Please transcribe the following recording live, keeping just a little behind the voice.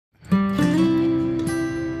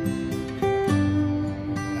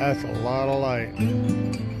That's a lot of light.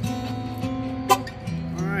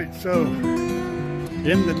 Alright, so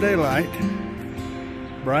in the daylight,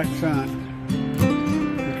 bright sun,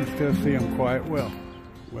 you can still see them quite well.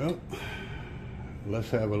 Well, let's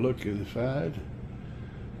have a look inside.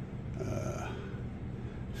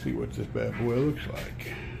 See what this bad boy looks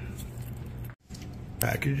like.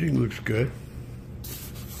 Packaging looks good.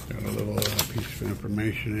 Got a little piece of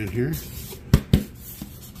information in here.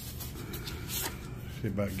 See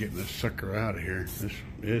about getting this sucker out of here. This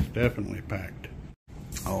is definitely packed.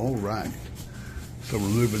 All right. So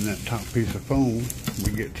removing that top piece of foam,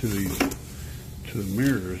 we get to the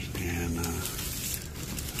mirrors, and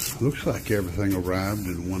looks like everything arrived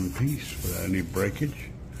in one piece without any breakage.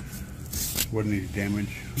 Wasn't any damage.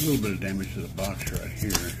 A little bit of damage to the box right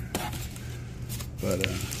here, but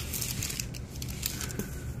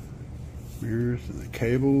mirrors and the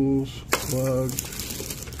cables, plugs.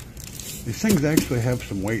 These things actually have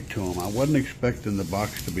some weight to them. I wasn't expecting the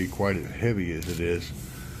box to be quite as heavy as it is,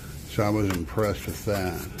 so I was impressed with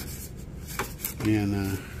that.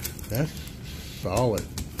 And that's solid,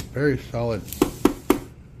 very solid.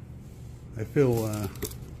 They feel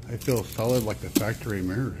solid like the factory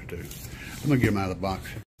mirrors do. I'm gonna get them out of the box.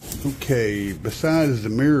 Okay, besides the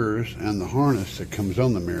mirrors and the harness that comes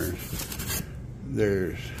on the mirrors,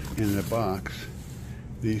 there's in the box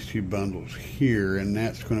these two bundles here, and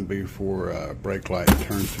that's going to be for brake light,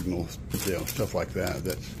 turn signals, stuff like that.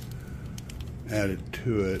 That's added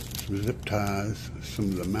to it. Some zip ties, some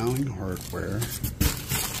of the mounting hardware,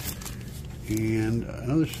 and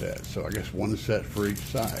another set. So I guess one set for each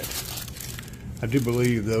side. I do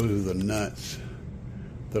believe those are the nuts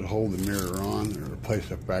that hold the mirror on or replace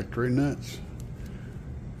the factory nuts.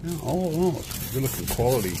 Now, all in all, it's good looking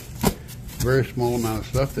quality. Very small amount of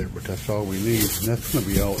stuff there, but that's all we need, and that's going to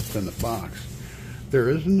be all that's in the box. There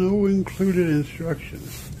is no included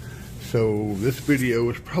instructions, so this video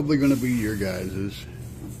is probably going to be your guys'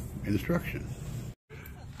 instruction.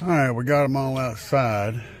 All right, we got them all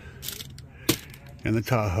outside in the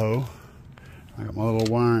Tahoe. I got my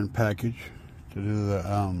little wiring package to do the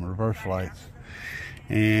reverse lights.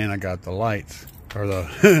 And I got the lights, or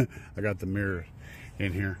the, I got the mirrors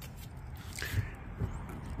in here.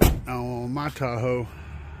 Now on my Tahoe,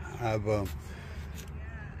 I've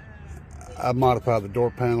modified the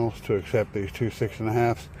door panels to accept these two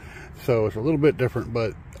 6.5s. So it's a little bit different,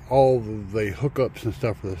 but all the hookups and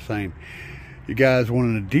stuff are the same. You guys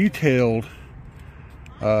wanted a detailed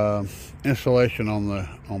installation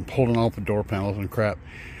on pulling off the door panels and crap.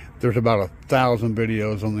 There's about 1,000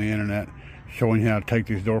 videos on the internet showing you how to take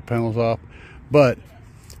these door panels off, but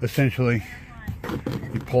essentially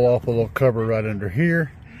you pull off a little cover right under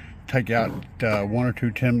here, take out one or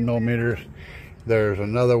two 10mm. There's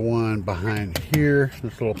another one behind here,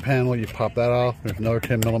 this little panel, you pop that off. There's another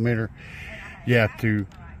 10mm. You have to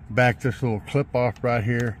back this little clip off right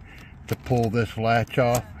here to pull this latch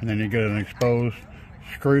off, and then you get an exposed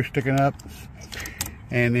screw sticking up.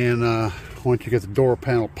 And then once you get the door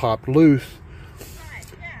panel popped loose,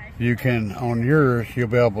 you can, on yours, you'll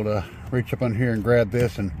be able to reach up on here and grab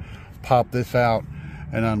this and pop this out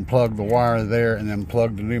and unplug the wire there, and then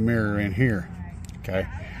plug the new mirror in here. Okay,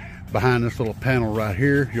 behind this little panel right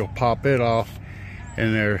here, you'll pop it off,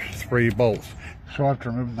 and there's 3 bolts. So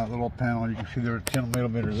after removing that little panel, you can see there's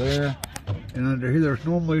 10mm there, and under here there's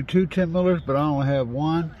normally 2 10mm, but I only have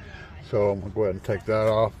 1, so I'm gonna go ahead and take that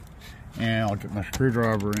off, and I'll get my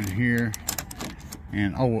screwdriver in here.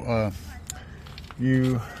 And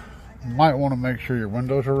you might want to make sure your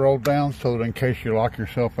windows are rolled down, so that in case you lock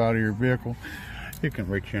yourself out of your vehicle, you can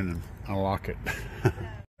reach in and unlock it.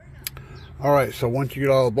 All right, so once you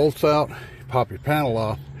get all the bolts out, you pop your panel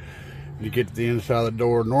off, you get to the inside of the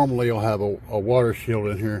door. Normally you'll have a water shield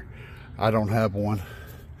in here. I don't have one,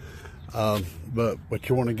 but what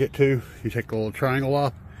you want to get to, you take the little triangle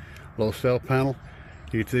off, little cell panel,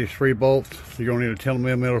 you get to these 3 bolts. You're going to need a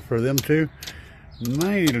 10mm for them too. You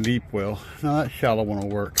may need a deep well. Now that shallow one will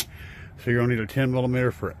work. So you're going to need a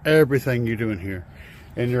 10mm for everything you do in here.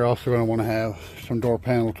 And you're also going to want to have some door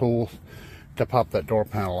panel tools to pop that door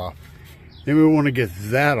panel off. Then we want to get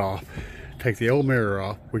that off. Take the old mirror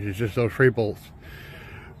off, which is just those 3 bolts.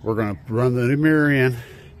 We're going to run the new mirror in.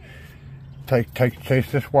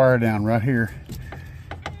 Chase this wire down right here.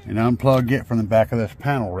 And unplug it from the back of this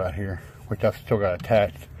panel right here, which I've still got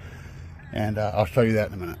attached. And I'll show you that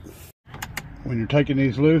in a minute. When you're taking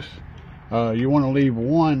these loose, you want to leave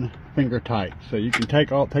one finger tight. So you can take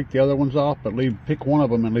the other ones off, but pick one of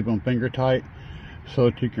them and leave them finger tight, so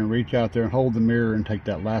that you can reach out there and hold the mirror and take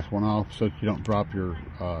that last one off, so that you don't drop your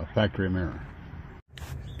factory mirror.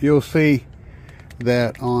 You'll see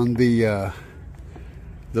that on the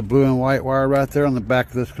The blue and white wire right there on the back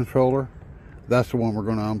of this controller, that's the one we're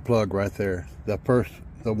going to unplug right there.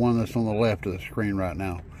 The one that's on the left of the screen right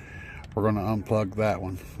now. We're going to unplug that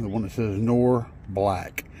one. The one that says NOR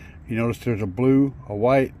black. You notice there's a blue, a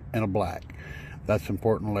white, and a black. That's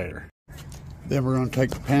important later. Then we're going to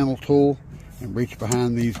take the panel tool and reach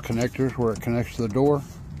behind these connectors where it connects to the door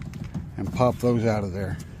and pop those out of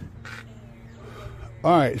there.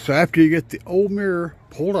 Alright, so after you get the old mirror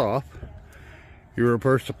pulled off, you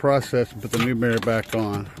reverse the process and put the new mirror back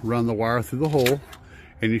on. Run the wire through the hole,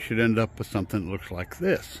 and you should end up with something that looks like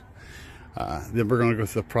this. Then we're going to go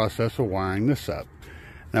through the process of wiring this up.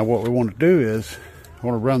 Now what we want to do is, we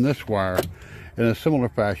want to run this wire in a similar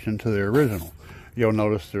fashion to the original. You'll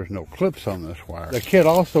notice there's no clips on this wire. The kit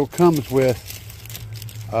also comes with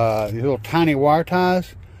these little tiny wire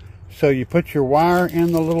ties. So you put your wire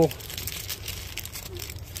in the little,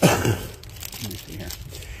 let me see here.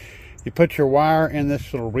 You put your wire in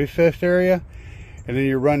this little recessed area, and then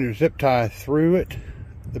you run your zip tie through it,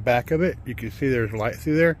 the back of it. You can see there's light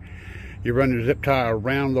through there. You run your zip tie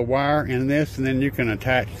around the wire in this, and then you can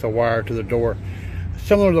attach the wire to the door,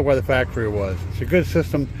 similar to the way the factory was. It's a good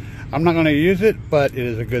system. I'm not going to use it, but it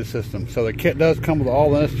is a good system. So the kit does come with all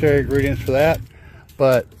the necessary ingredients for that,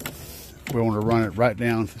 but we want to run it right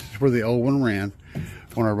down. This is where the old one ran. I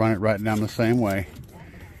want to run it right down the same way,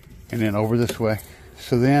 and then over this way.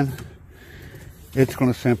 So then it's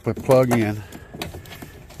going to simply plug in.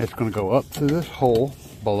 It's going to go up through this hole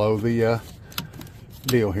below the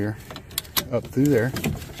deal here, up through there,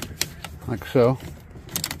 like so.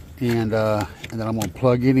 And then I'm going to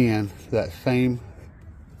plug it in to that same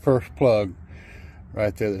first plug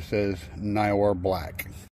right there that says NOR black.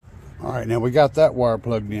 All right, now we got that wire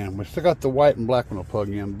plugged in. We still got the white and black one to plug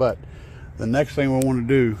in, but the next thing we want to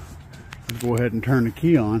do is go ahead and turn the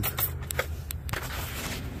key on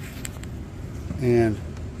and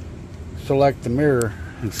select the mirror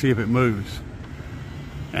and see if it moves.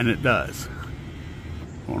 And it does.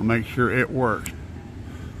 I want to make sure it works.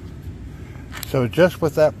 So just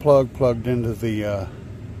with that plug plugged into the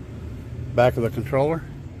back of the controller,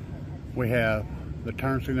 we have the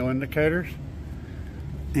turn signal indicators,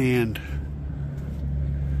 and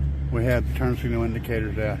we have the turn signal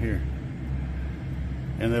indicators out here,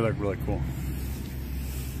 and they look really cool.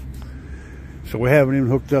 So we haven't even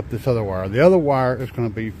hooked up this other wire. The other wire is going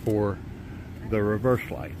to be for the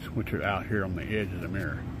reverse lights, which are out here on the edge of the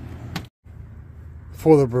mirror.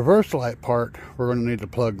 For the reverse light part, we're going to need to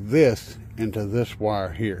plug this into this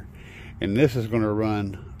wire here, and this is going to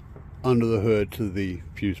run under the hood to the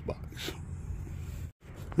fuse box.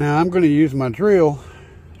 Now I'm going to use my drill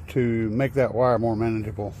to make that wire more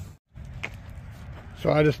manageable. So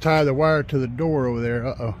I just tie the wire to the door over there.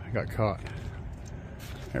 Uh-oh, I got caught.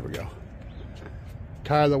 There we go.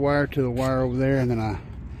 Tie the wire to the wire over there, and then I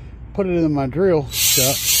put it in my drill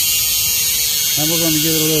cup, and we're going to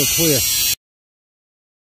give it a little twist.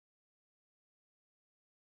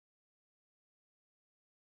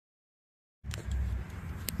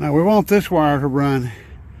 Now we want this wire to run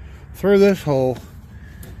through this hole,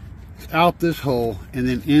 out this hole, and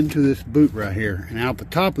then into this boot right here, and out the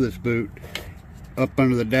top of this boot, up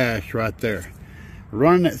under the dash right there.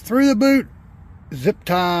 Running it through the boot, zip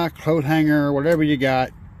tie, coat hanger, whatever you got,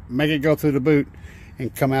 make it go through the boot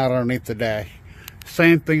and come out underneath the dash.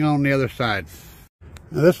 Same thing on the other side.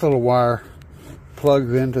 Now this little wire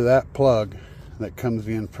plugs into that plug that comes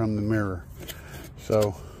in from the mirror.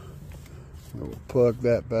 So we'll plug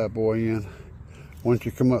that bad boy in. Once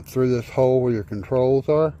you come up through this hole where your controls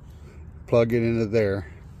are, plug it into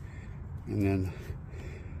there, and then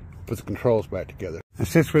put the controls back together. And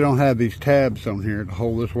since we don't have these tabs on here to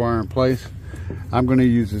hold this wire in place, I'm going to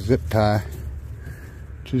use a zip tie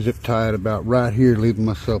to zip tie it about right here, leaving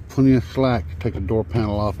myself plenty of slack to take the door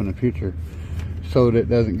panel off in the future so that it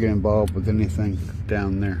doesn't get involved with anything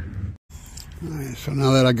down there. Alright, so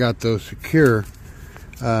now that I got those secure,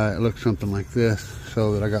 it looks something like this,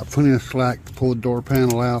 so that I got plenty of slack to pull the door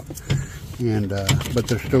panel out, and but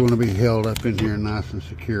they're still going to be held up in here nice and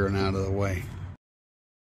secure and out of the way.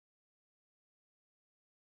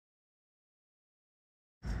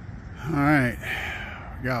 Alright,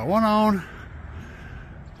 got one on,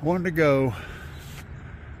 one to go.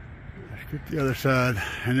 Let's get the other side,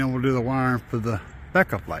 and then we'll do the wiring for the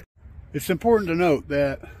backup light. It's important to note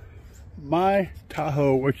that my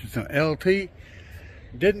Tahoe, which is an LT,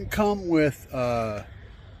 didn't come with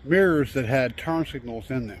mirrors that had turn signals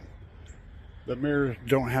in them. The mirrors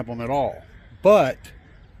don't have them at all, but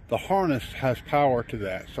the harness has power to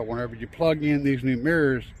that. So whenever you plug in these new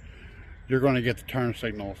mirrors, you're going to get the turn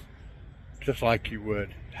signals just like you would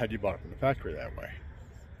had you bought it from the factory that way.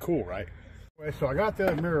 Cool, right? Okay, so I got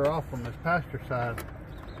the other mirror off from this passenger side.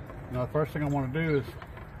 Now the first thing I want to do is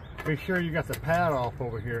be sure you got the pad off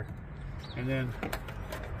over here, and then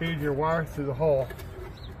feed your wire through the hole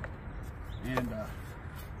and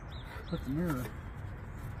put the mirror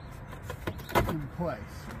in place.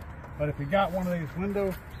 But if you got one of these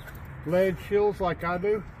window ledge shields like I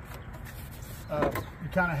do, you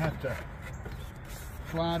kind of have to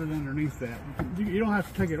slide it underneath that. You don't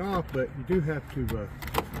have to take it off, but you do have to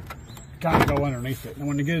kind of go underneath it. And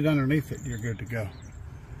when you get it underneath it, you're good to go.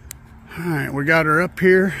 All right, we got her up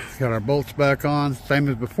here. Got our bolts back on, same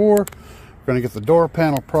as before. We're gonna get the door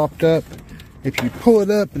panel propped up. If you pull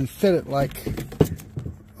it up and set it like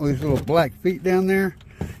these little black feet down there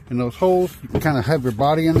in those holes, you can kind of have your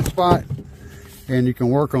body in the spot, and you can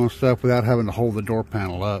work on stuff without having to hold the door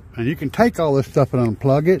panel up. And you can take all this stuff and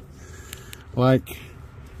unplug it. Like,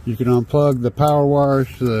 you can unplug the power wires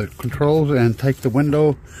to the controls and take the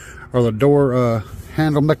window or the door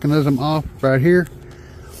handle mechanism off right here.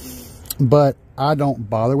 But I don't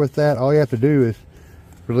bother with that. All you have to do is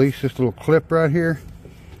release this little clip right here,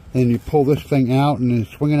 and you pull this thing out and then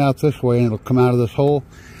swing it out this way, and it'll come out of this hole.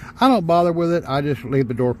 I don't bother with it. I just leave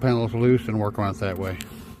the door panels loose and work on it that way.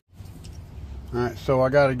 All right, so I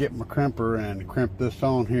got to get my crimper and crimp this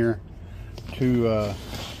on here to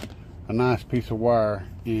a nice piece of wire,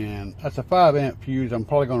 and that's a 5-amp fuse. I'm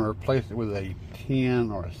probably going to replace it with a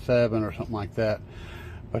 10 or a 7 or something like that,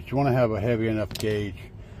 but you want to have a heavy enough gauge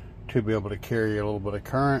to be able to carry a little bit of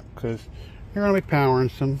current, because you're going to be powering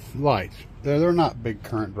some lights. They're not big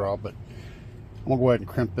current draw, but I'm going to go ahead and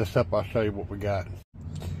crimp this up. I'll show you what we got.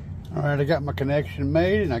 All right, I got my connection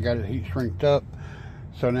made and I got it heat shrinked up,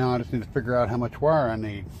 so now I just need to figure out how much wire I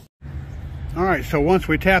need. All right, so once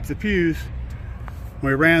we tapped the fuse,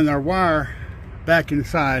 we ran our wire back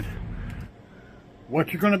inside.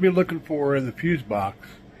 What you're going to be looking for in the fuse box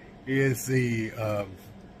is the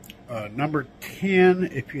number 10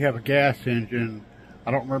 if you have a gas engine. I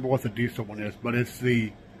don't remember what the diesel one is, but it's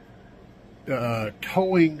the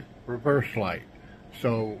towing reverse light.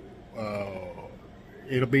 So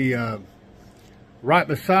it'll be right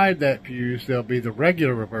beside that fuse, there'll be the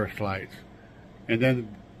regular reverse lights, and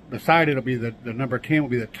then beside it'll be the number 10 will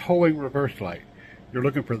be the towing reverse light. You're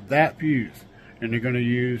looking for that fuse, and you're going to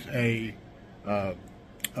use a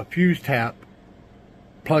fuse tap,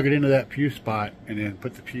 plug it into that fuse spot, and then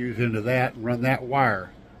put the fuse into that and run that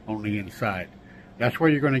wire on the inside. That's where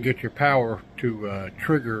you're going to get your power to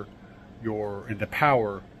trigger and to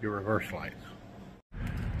power your reverse lights.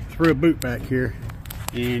 Threw a boot back here,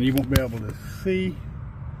 and you won't be able to see.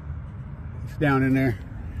 It's down in there.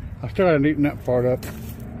 I still got to neaten that part up.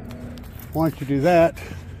 Once you do that,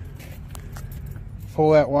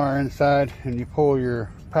 pull that wire inside, and you pull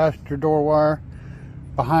your passenger door wire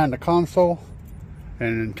behind the console,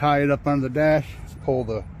 and then tie it up under the dash.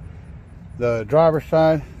 Pull the driver's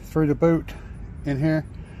side through the boot in here.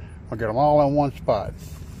 I'll get them all in one spot.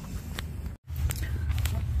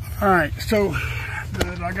 All right, so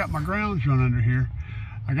I got my grounds run under here.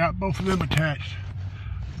 I got both of them attached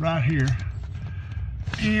right here,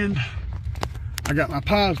 and I got my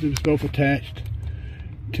positives both attached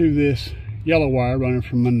to this yellow wire running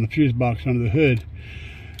from under the fuse box under the hood.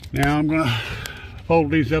 Now I'm gonna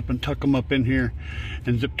fold these up and tuck them up in here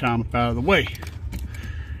and zip tie them up out of the way,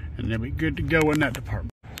 and they'll be good to go in that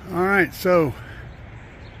department. All right, so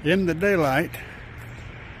in the daylight,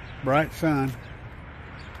 bright sun,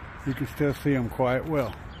 you can still see them quite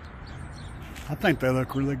well. I think they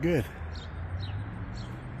look really good.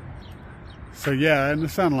 So yeah, in the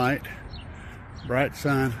sunlight, bright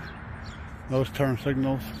sun, those turn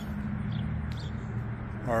signals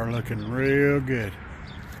are looking real good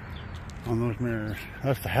on those mirrors.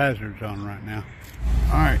 That's the hazard zone right now.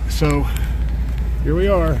 All right, so here we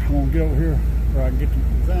are. I'm gonna get over here where I can get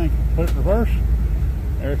the thing, put it in reverse.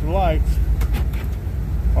 There's the lights.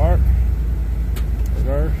 Park,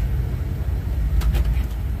 reverse,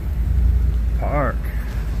 park.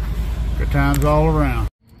 Good times all around.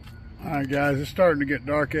 All right guys, it's starting to get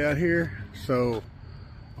dark out here, so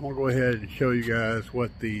I'm gonna go ahead and show you guys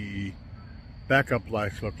what the backup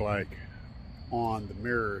lights look like on the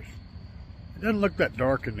mirrors. It doesn't look that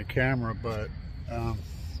dark in the camera, but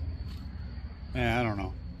yeah, I don't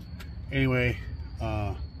know. Anyway,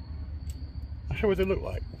 I'll show you what they look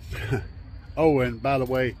like. Oh, and by the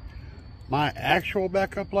way, my actual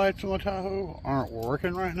backup lights on the Tahoe aren't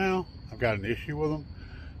working right now. I've got an issue with them.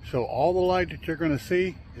 So all the light that you're going to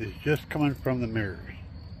see is just coming from the mirrors.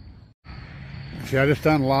 See, I just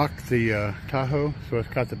unlocked the Tahoe, so it's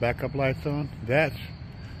got the backup lights on. That's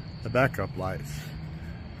the backup lights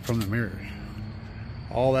from the mirrors.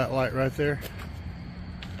 All that light right there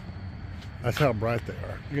That's how bright they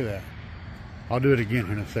are. Look at that. I'll do it again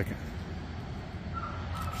here in a second.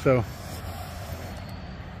 So,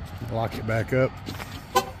 lock it back up.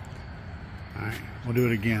 All right, we'll do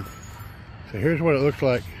it again. So here's what it looks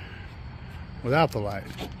like without the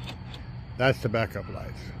lights. That's the backup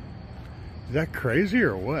lights. Is that crazy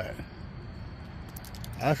or what?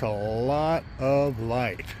 That's a lot of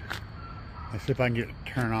light. Let's see if I can get it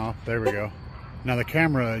to turn off. There we go. Now the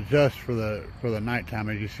camera adjusts for the nighttime,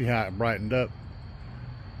 as you see how it brightened up.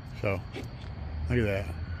 So look at that.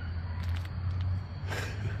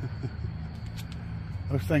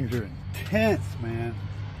 Those things are intense, man.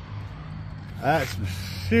 That's some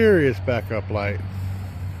serious backup light.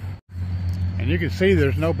 And you can see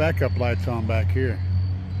there's no backup lights on back here.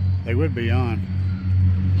 They would be on.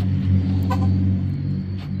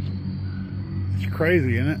 It's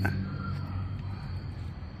crazy, isn't it?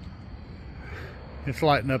 It's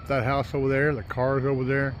lighting up that house over there, the cars over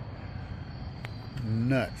there.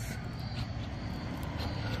 Nuts.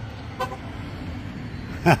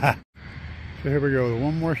 So here we go,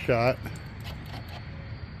 one more shot.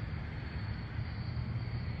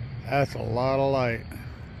 That's a lot of light.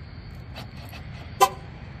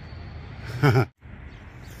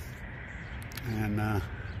 And I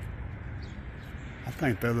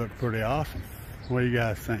think they look pretty awesome. What do you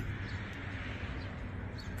guys think?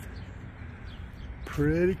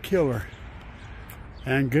 Pretty killer.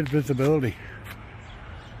 And good visibility.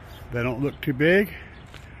 They don't look too big.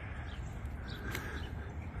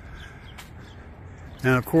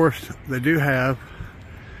 And of course, they do have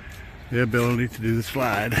the ability to do the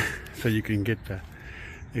slide, so you can get the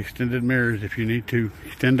extended mirrors if you need to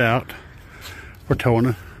extend out for towing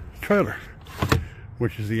a trailer,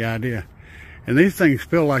 which is the idea. And these things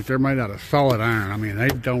feel like they're made out of solid iron. I mean, they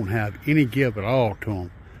don't have any give at all to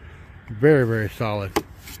them. Very, very solid.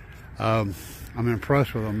 I'm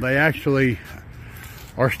impressed with them. They actually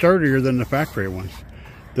are sturdier than the factory ones.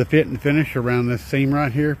 The fit and finish around this seam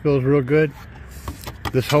right here feels real good.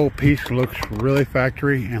 This whole piece looks really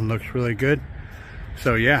factory and looks really good.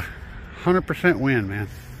 So yeah, 100% win, man.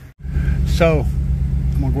 So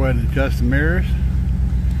I'm gonna go ahead and adjust the mirrors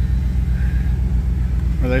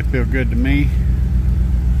where they feel good to me.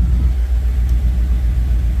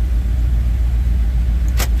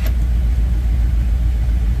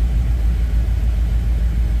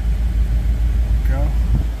 Go.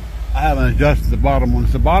 I haven't adjusted the bottom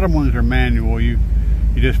ones. The bottom ones are manual. You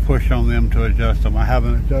just push on them to adjust them. I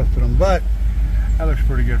haven't adjusted them, but that looks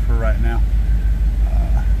pretty good for right now.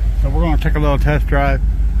 So we're going to take a little test drive,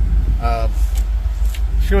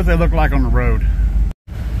 see what they look like on the road.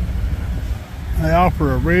 They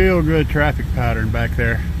offer a real good traffic pattern back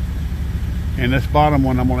there. And this bottom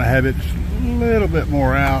one, I'm going to have it a little bit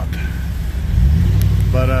more out,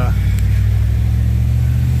 but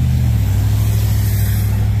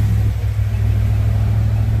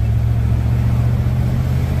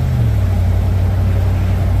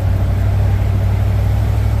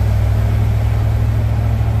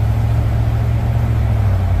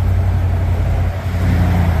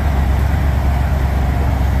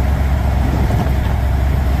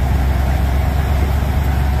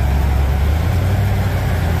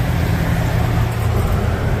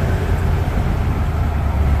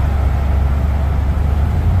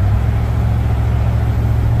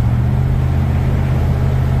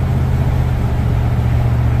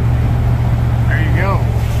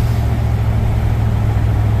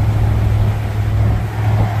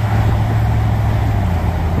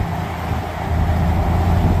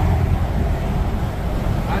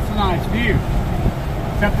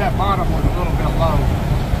except that bottom one's a little bit low.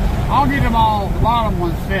 I'll get them all, the bottom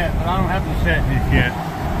one set, but I don't have to set this yet.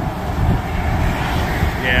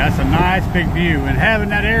 Yeah, that's a nice big view. And having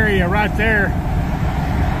that area right there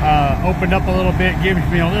opened up a little bit gives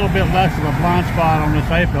me a little bit less of a blind spot on this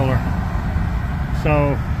A-pillar.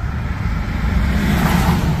 So,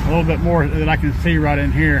 a little bit more that I can see right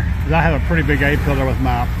in here. Because I have a pretty big A-pillar with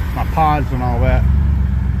my pods and all that.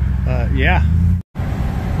 Yeah.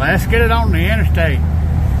 Let's get it on the interstate.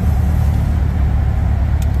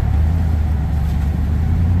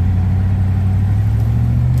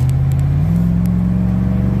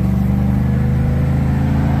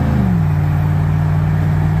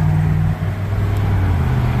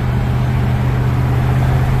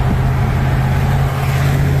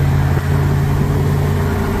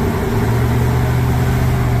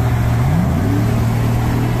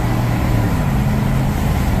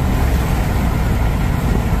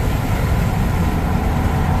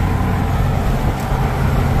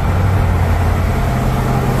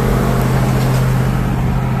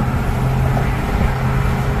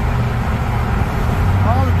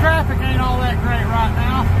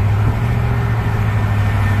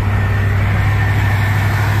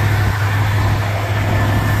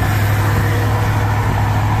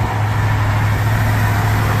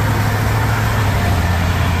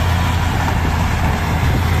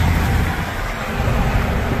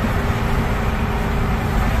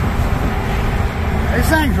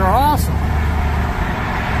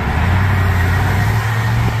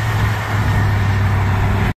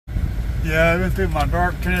 Yeah, even through my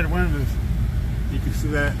dark tinted windows, you can see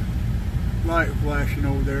that light flashing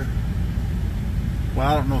over there. Well,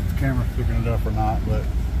 I don't know if the camera's picking it up or not, but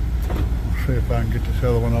I'll see if I can get this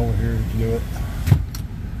other one over here to do it.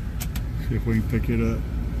 See if we can pick it up.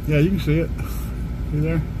 Yeah, you can see it. See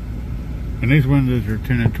there? And these windows are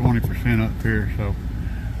tinted 20% up here, so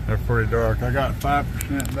they're pretty dark. I got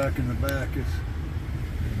 5% back in the back.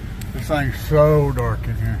 This thing's so dark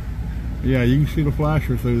in here. Yeah, you can see the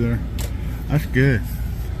flasher through there. That's good.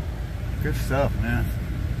 Good stuff, man.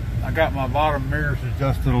 I got my bottom mirrors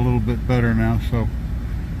adjusted a little bit better now, so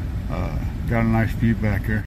got a nice view back here.